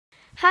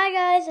Hi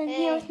guys, I'm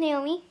here with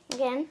Naomi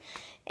again,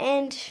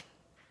 and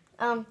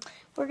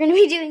we're going to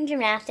be doing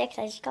gymnastics.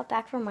 I just got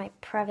back from my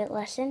private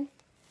lesson.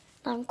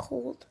 I'm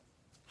cold.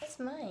 That's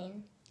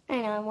mine. I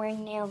know, I'm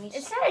wearing Naomi's.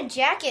 It's not a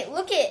jacket.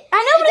 Look it. I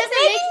know, but it's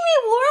making me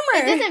warmer.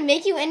 It doesn't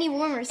make you any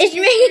warmer. It's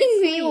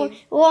making me warm.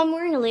 Well, I'm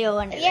wearing a Leo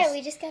under this. Yeah,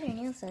 we just got our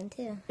nails done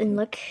too. And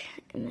look,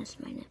 I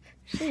messed my nip.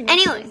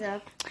 Anyway,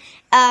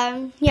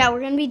 yeah,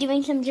 we're going to be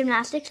doing some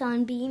gymnastics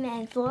on beam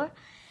and floor,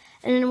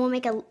 and then we'll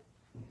make a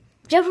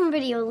jumping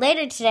video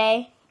later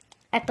today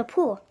at the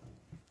pool.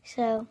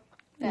 So,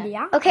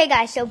 yeah. Okay,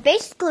 guys, so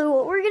basically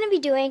what we're going to be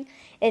doing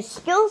is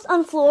skills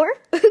on floor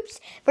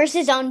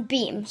versus on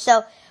beam.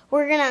 So,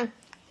 we're going to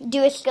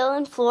do a skill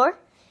on floor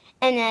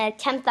and then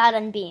attempt that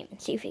on beam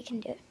and see if we can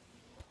do it.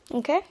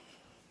 Okay?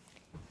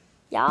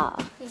 Yeah.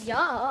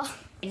 Yeah.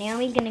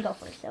 Naomi's going to go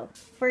first. So,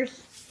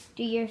 first,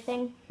 do your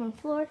thing on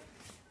floor.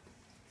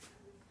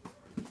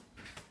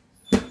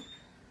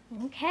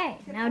 Okay,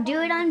 now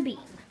do it on beam.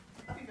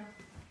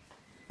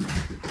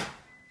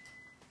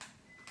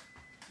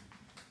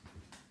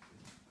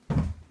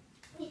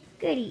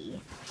 Goody.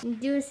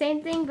 Do the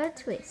same thing but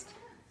twist.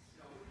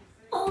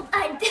 Oh,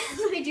 I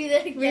definitely do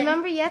that again.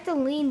 Remember, you have to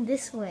lean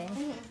this way.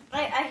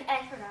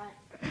 I forgot.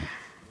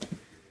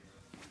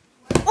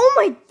 Oh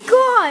my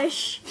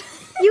gosh!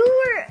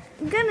 You were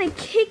gonna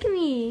kick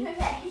me.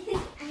 Okay.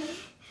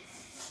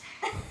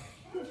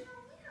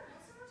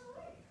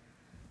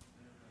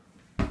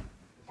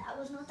 That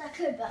was not that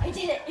good, but I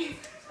did it.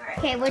 All right.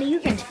 Okay, what do you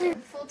think?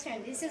 Full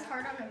turn. This is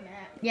hard on the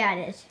mat. Yeah,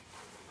 it is.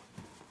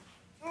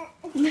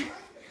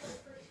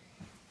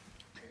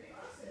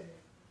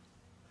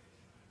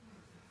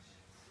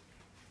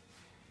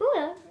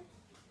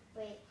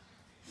 Wait.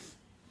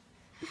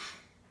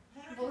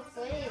 Both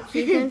ways.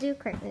 She's gonna do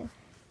correctly.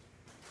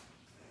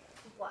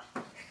 What?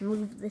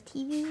 Move the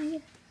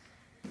TV.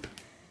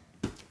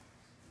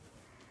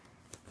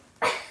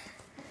 But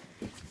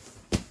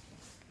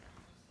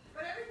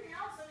everything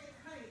else, I mean,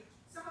 honey,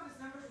 some of his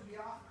numbers will be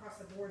off across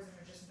the boards and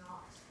they're just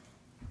not.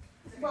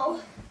 Whoa.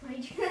 Why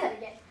did you do that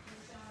again?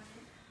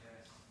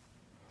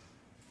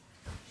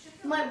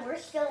 My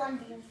worst skill on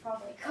beam is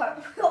probably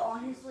cartwheel,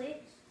 honestly.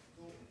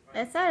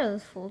 I thought it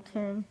was full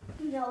turn.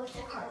 No, it's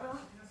a cartwheel.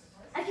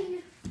 I can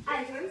do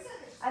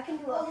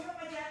a,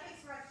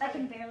 I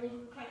can barely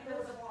do a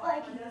cartwheel. Oh, I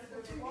can do a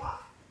full turn.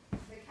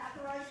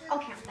 I'll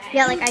count that.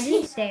 Yeah, like I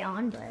didn't stay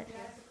on, but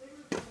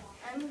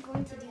I'm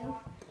going to do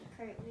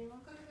cartwheel.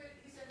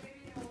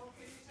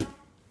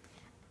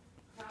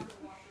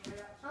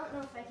 I don't know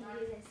if I can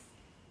do this.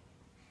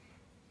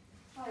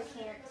 Oh, I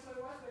can't.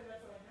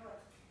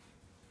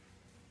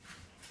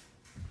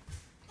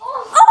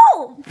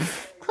 oh,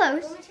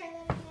 close. Want me to try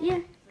that again? Yeah.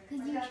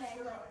 Because you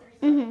tried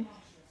like Mhm.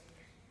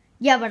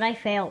 Yeah, but I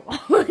fail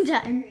all the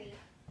time.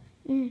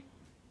 Mm.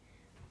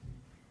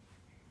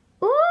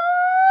 Ooh!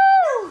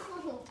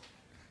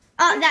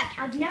 Oh, that I've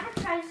counts. never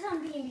tried this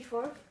on beam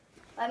before.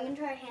 I'm gonna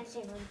try a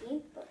handstand on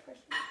beam, but first,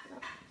 no.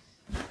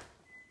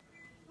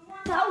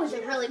 That was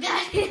a really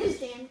bad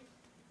handstand.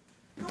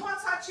 Who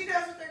wants hot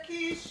Cheetos with their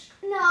quiche?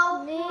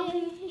 No.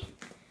 Me.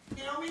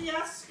 Naomi,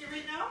 yes? You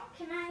read now?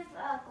 Can I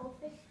have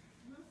goldfish?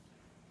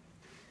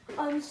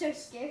 Oh, I'm so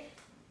scared.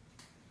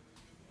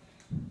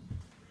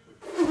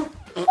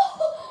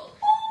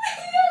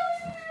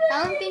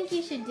 I don't think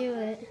you should do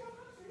it.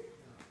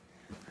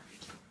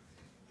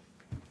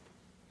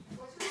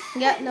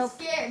 Yeah, nope.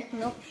 Scared.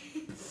 Nope.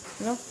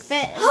 Nope.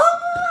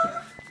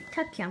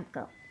 Tuck jump,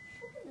 go.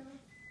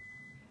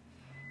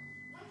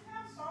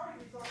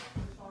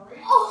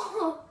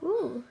 Oh.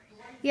 Ooh.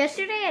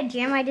 Yesterday at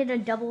gym I did a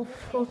double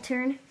full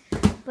turn,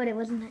 but it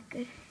wasn't that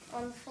good.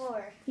 on the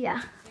floor.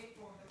 Yeah.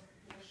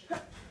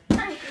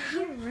 Alright.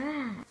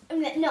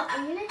 No,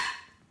 I'm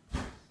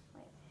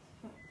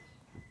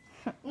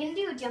gonna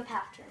do a jump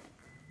half turn.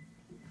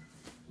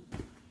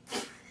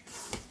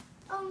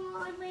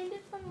 Oh, I landed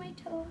on my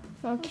toe.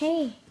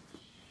 Okay.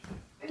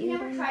 I've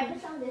never tried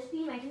this on this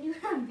beam. I can do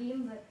it on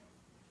beam, but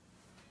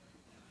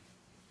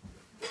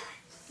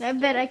I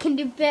bet I can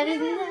do better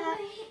than that.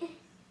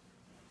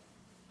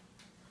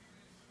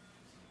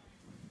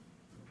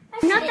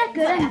 I'm not that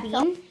good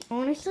on beam,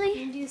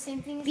 honestly. You do the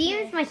same thing as Beam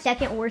me. is my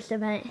second worst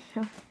event.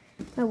 So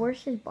my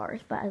worst is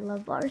bars, but I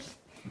love bars.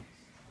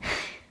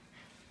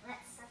 That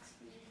sucks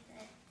for you,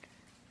 but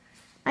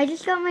I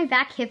just got my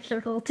back hip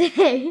circle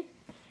today.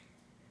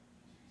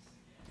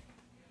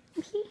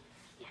 See?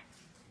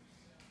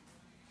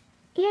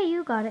 Yeah,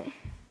 you got it.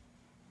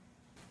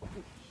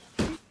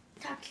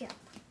 tuck jump.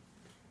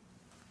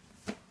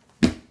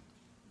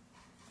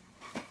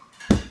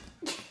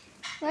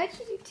 Why'd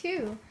you do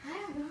two? I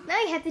don't know. Now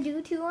you have to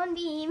do two on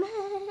beam.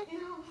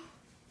 No.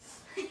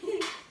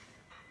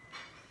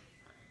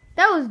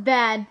 That was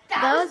bad.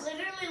 That was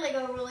literally like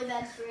a really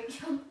bad straight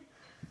jump.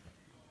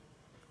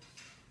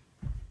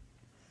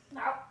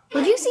 No.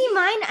 Did you see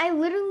mine? I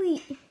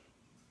literally.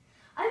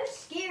 I'm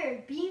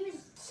scared. Beam is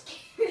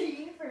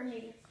scary for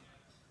me.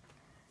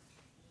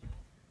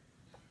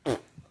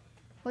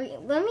 Wait,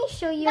 let me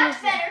show you.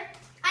 That's better.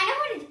 I know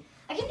what it is.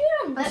 I can do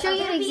it on I'll show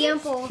you an other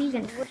beams.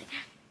 example.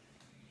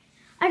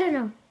 I don't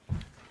know.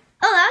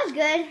 Oh, that was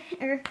good.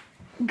 Or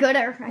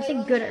gooder. I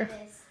said gooder.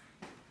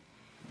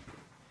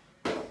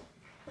 That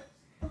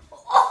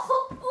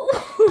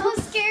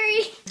was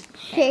scary.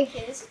 Okay.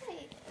 Okay, this is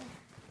like,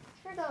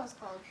 I forgot what it was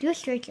called. Do a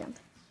straight jump.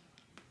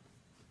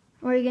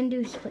 Or are you gonna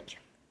do a split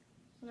jump?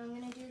 And I'm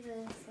gonna do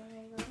this, and I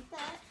go like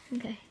that.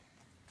 Okay.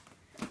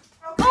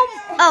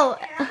 Oh,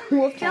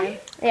 Wolf jump?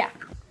 yeah.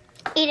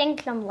 Eating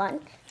some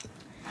lunch.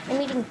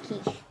 I'm eating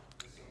quiche.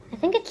 I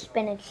think it's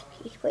spinach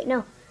quiche. Wait,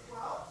 no.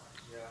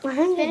 I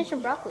think Spinach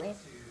and broccoli.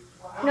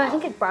 no, I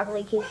think it's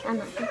broccoli quiche. I'm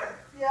not sure.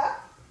 Yeah?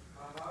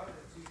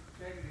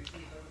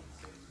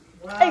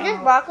 Is this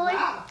broccoli?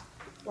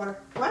 What?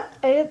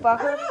 Is it I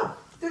broccoli? don't know.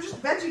 They're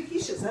just veggie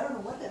quiches. I don't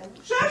know what they are.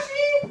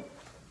 Shashi!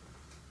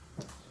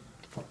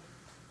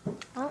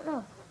 I don't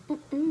know.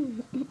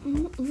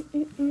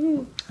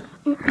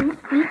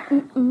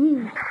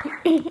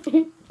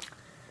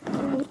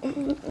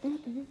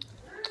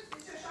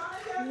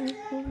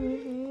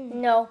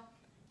 No.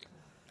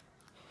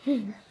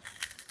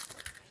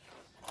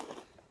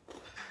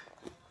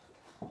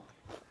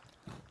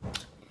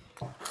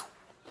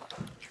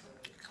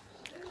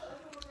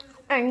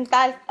 And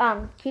guys,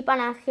 keep on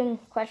asking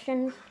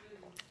questions,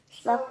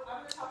 stuff.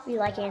 We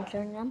like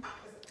answering them.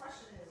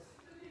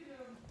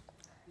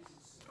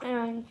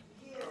 And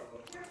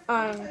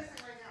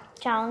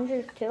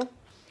challenges too.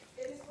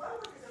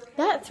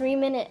 That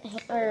 3-minute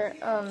or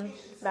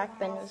back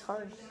bend was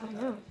hard. I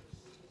know.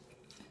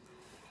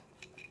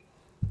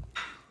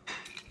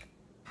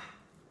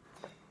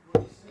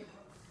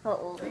 How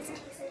old is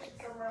it?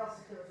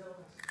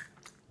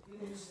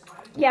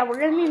 Yeah, we're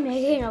gonna be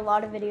making a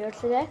lot of videos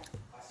today.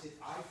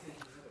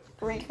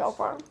 3 so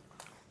far.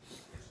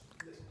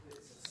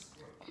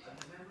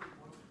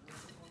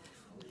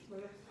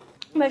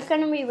 But it's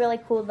gonna be really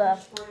cool, the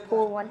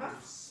pool one.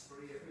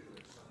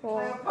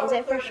 Well, is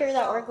it for sure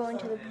that we're going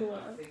to the pool?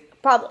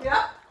 Probably.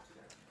 Yep.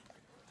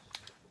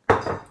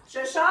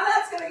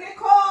 Shoshana's gonna get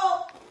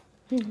cold.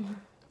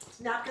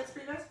 Napkins for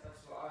you guys?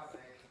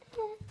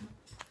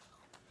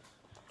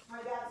 My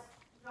dad's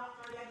not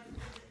my dad's.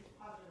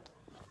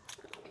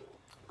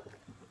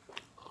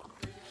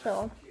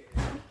 So,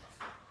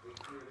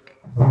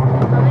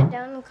 comment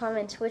down in the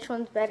comments which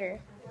one's better,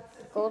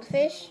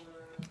 Goldfish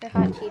or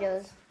Hot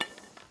Cheetos.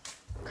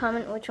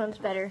 Comment which one's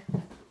better.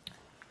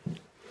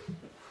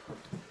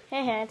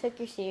 Hey, Hannah, took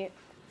your seat.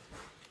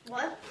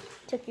 What?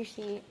 Took your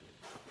seat.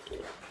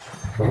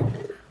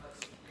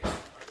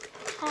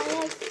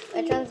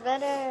 Which Which one's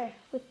better?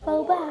 with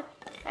boba?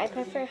 I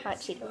prefer Hot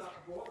Cheetos.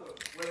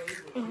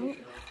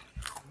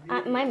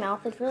 My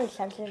mouth is really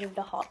sensitive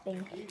to hot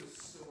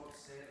things.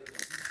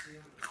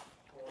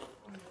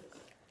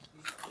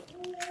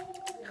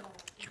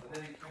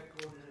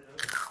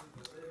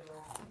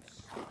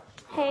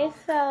 Hey,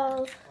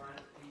 so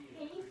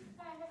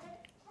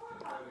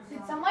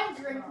Did someone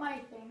drink my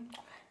thing?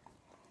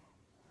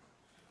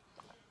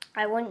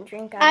 I wouldn't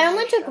drink. I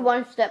only took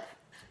one sip.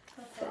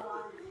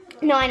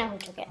 No, I know who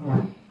took it.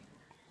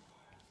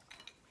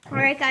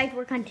 Alright guys,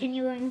 we're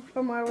continuing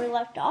from where we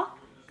left off.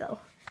 Go.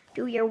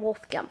 Do your wolf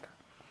jump.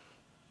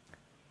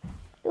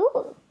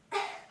 Ooh.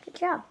 Good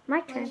job. My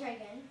Wanna turn. try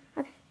again?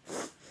 Okay.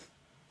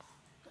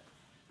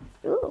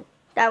 Ooh.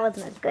 That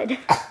wasn't as good.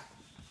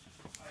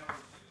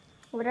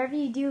 Whatever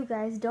you do,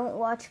 guys, don't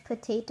watch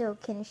potato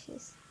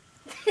finishes.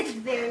 It's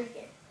very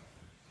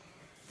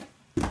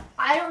good.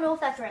 I don't know if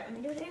that's right. Let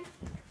me do it again.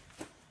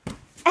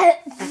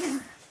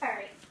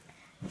 Alright.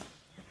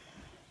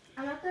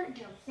 I'm not good at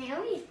jumps.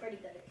 Naomi's pretty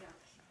good at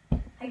jumps.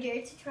 I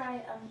dared to try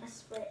a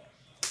split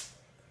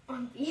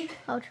on B.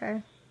 I'll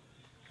try.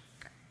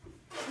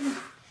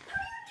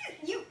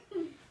 You.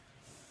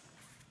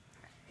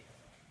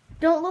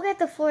 Don't look at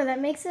the floor. That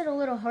makes it a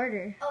little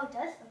harder. Oh, it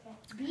does? Okay.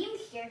 Beam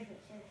scares me.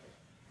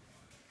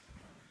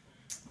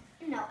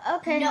 No.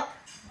 Okay. No.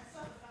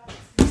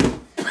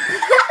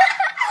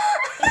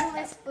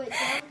 My split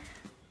jump.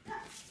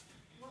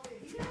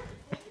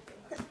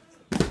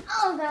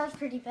 Oh, that was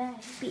pretty bad.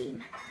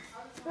 Beam.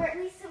 Or at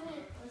least to me,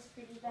 it was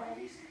pretty bad.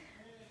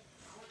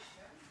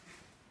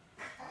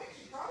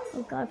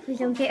 Oh god, please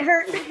don't get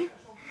hurt. I'm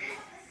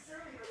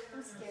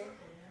scared.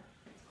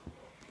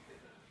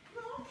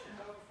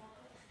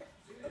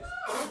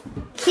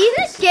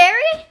 Isn't it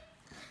scary?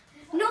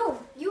 No,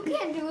 you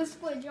can't do a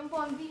split jump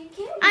on B,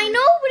 can you? I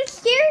know, but it's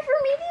scary for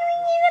me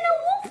doing even a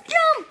wolf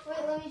jump.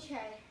 Wait, let me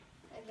try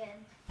again.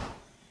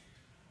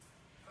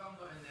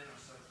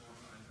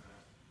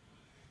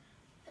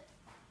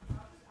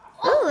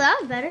 Oh, that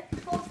was better.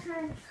 Full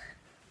turn.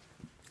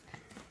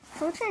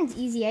 Full turn's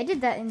easy. I did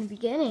that in the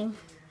beginning.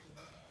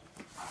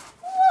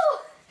 Whoa!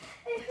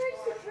 It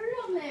hurts to turn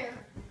on there.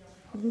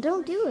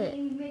 Don't do it.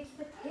 It makes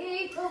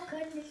potato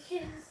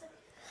conditions.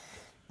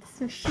 This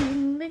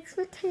machine makes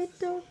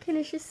potato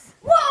finishes.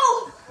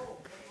 Whoa!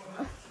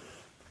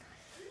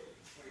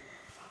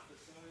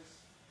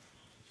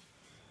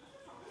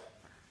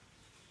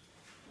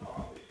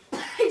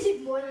 I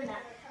did more than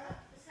that.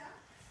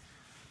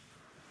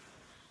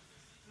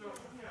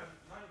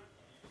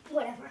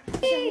 Whatever.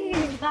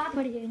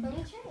 What are you Let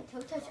me try a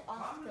toe touch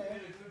off the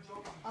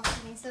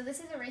thing. So this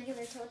is a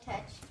regular toe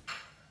touch.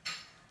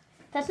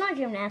 That's not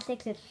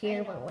gymnastics, it's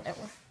cheer, but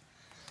whatever.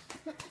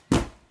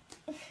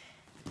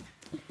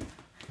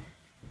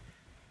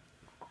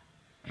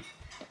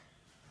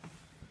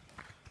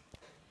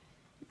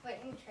 Wait,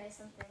 let me try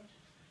something.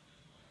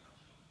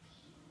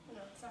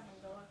 No, it's not gonna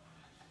go up.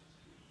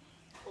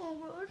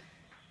 Oh,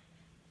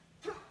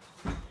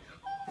 God.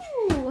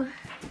 Ooh.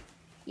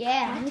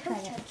 Yeah, let me try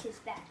that. Touch is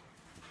bad.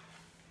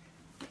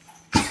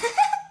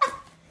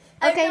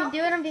 Okay, do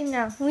it on beam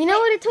now. We know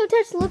what a toe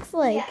touch looks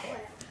like. Yeah, whatever.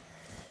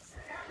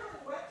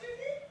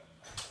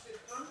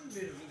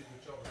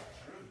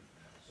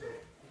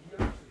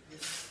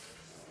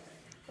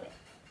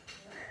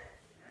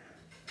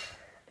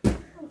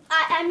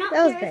 I'm not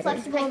That was very better.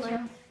 flexible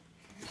enough.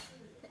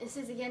 This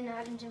is again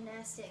not in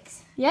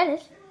gymnastics. Yeah, it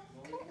is.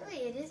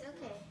 Wait, it is?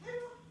 Okay.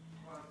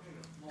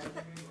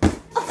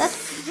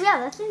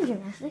 That's in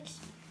gymnastics.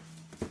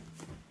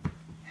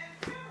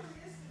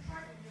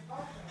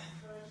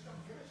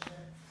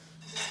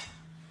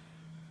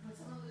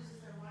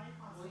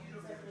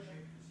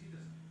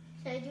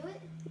 Should I do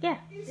it? Yeah.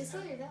 This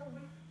one or that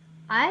one?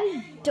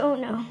 I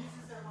don't know.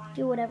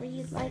 Do whatever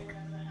you'd like.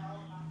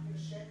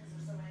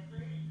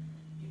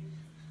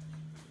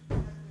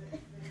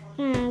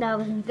 That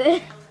wasn't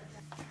good.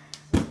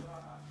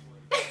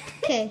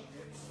 Okay.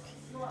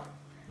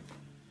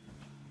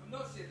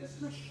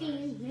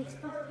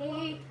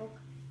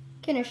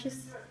 Finish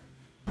this.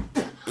 I'm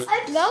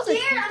That was a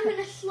scared I'm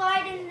gonna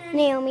slide in there.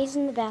 Naomi's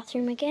in the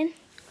bathroom again.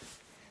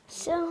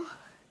 So,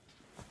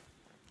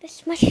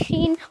 this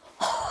machine.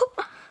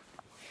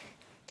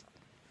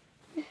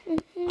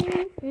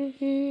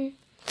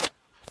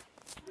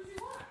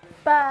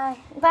 Bye.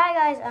 Bye,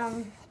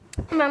 guys.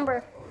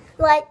 Remember,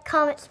 like,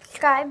 comment,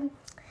 subscribe,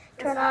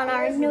 turn on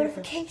our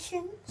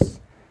notifications.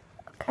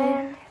 Okay.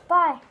 And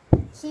bye.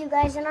 See you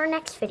guys in our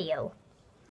next video.